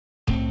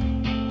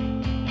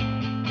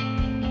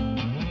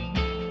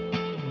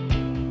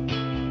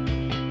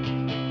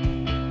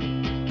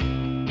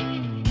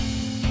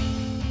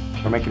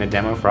making a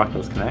demo for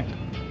Oculus Connect.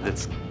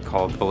 It's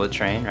called Bullet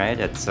Train, right?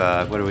 It's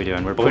what are we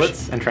doing? We're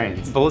bullets and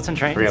trains. Bullets and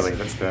trains. Really,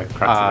 that's the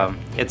crux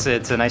of it.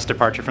 It's a nice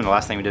departure from the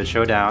last thing we did,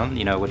 Showdown,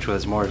 you know, which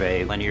was more of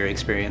a linear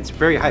experience,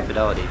 very high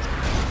fidelity.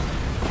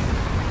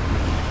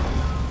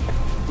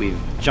 We've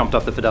jumped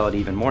up the fidelity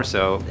even more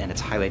so, and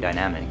it's highly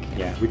dynamic.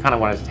 Yeah, we kind of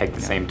wanted to take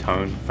the same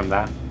tone from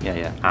that.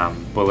 Yeah.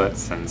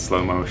 Bullets and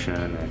slow motion.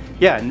 And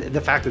yeah, and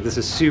the fact that this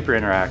is super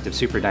interactive,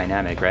 super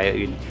dynamic,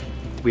 right?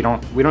 We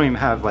don't even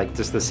have like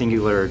just the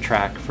singular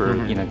track for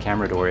you know,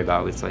 camera to worry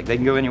about. It's like they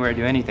can go anywhere,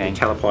 do anything.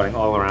 Teleporting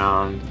all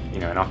around. You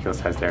know, and Oculus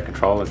has their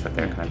controllers that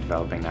they're kind of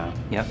developing now.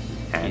 Yep.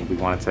 And we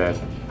wanted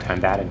to turn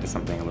that into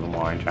something a little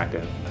more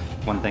interactive.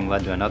 One thing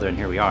led to another, and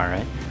here we are,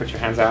 right? Put your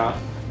hands out.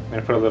 I'm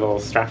gonna put a little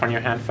strap on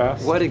your hand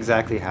first. What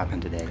exactly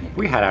happened today?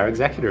 We had our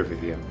executive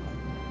review.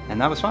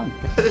 And that was fun.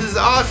 This is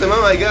awesome, oh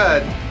my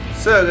god.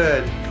 So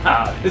good.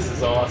 Ah, this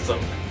is awesome.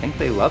 I think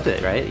they loved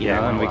it, right? You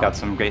know, and we got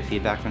some great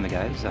feedback from the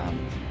guys.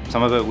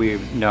 Some of it we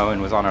know and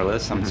was on our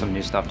list, some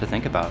new stuff to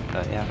think about.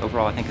 But yeah,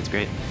 overall I think it's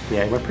great.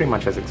 Yeah, we're pretty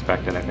much as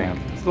expected, I think.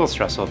 Yeah. It's a little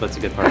stressful, but it's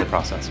a good part of the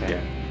process, right?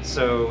 Yeah.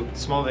 So,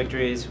 small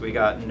victories. We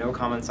got no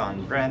comments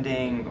on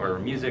branding or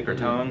music or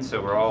tone,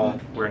 so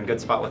we're in good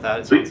spot with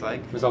that, it sounds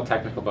like. It was all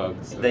technical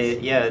bugs. They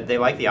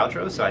like the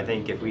outro, so I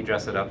think if we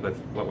dress it up with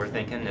what we're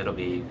thinking, it'll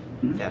be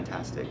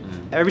fantastic.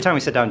 Every time we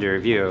sit down to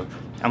review,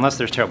 unless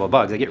there's terrible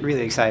bugs, I get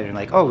really excited and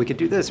like, oh, we could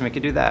do this and we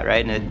could do that,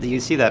 right? And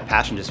you see that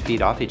passion just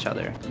feed off each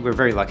other. We're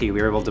very lucky.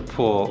 We were able to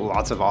pull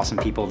lots of awesome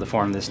people to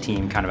form this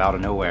team kind of out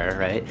of nowhere,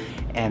 right?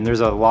 And there's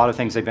a lot of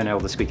things they've been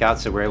able to squeak out,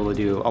 so we're able to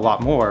do a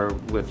lot more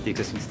with the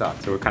existing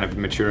stuff. So we're kind of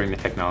maturing the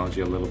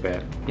technology a little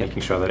bit,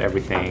 making sure that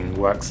everything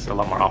works a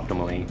lot more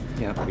optimally.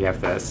 Yep. We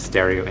have the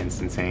stereo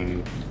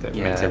instancing that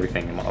makes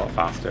everything a lot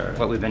faster.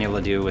 What we've been able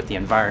to do with the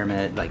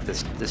environment, like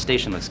the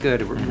station looks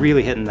good. We're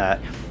really hitting that,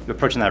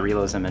 approaching that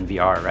realism in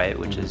VR, right?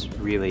 Which is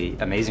really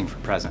amazing for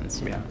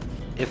presence. Yeah.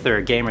 If they're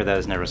a gamer that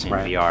has never seen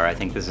VR, I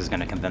think this is going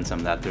to convince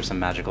them that there's some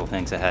magical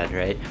things ahead,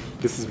 right?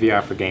 This is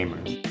VR for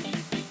gamers.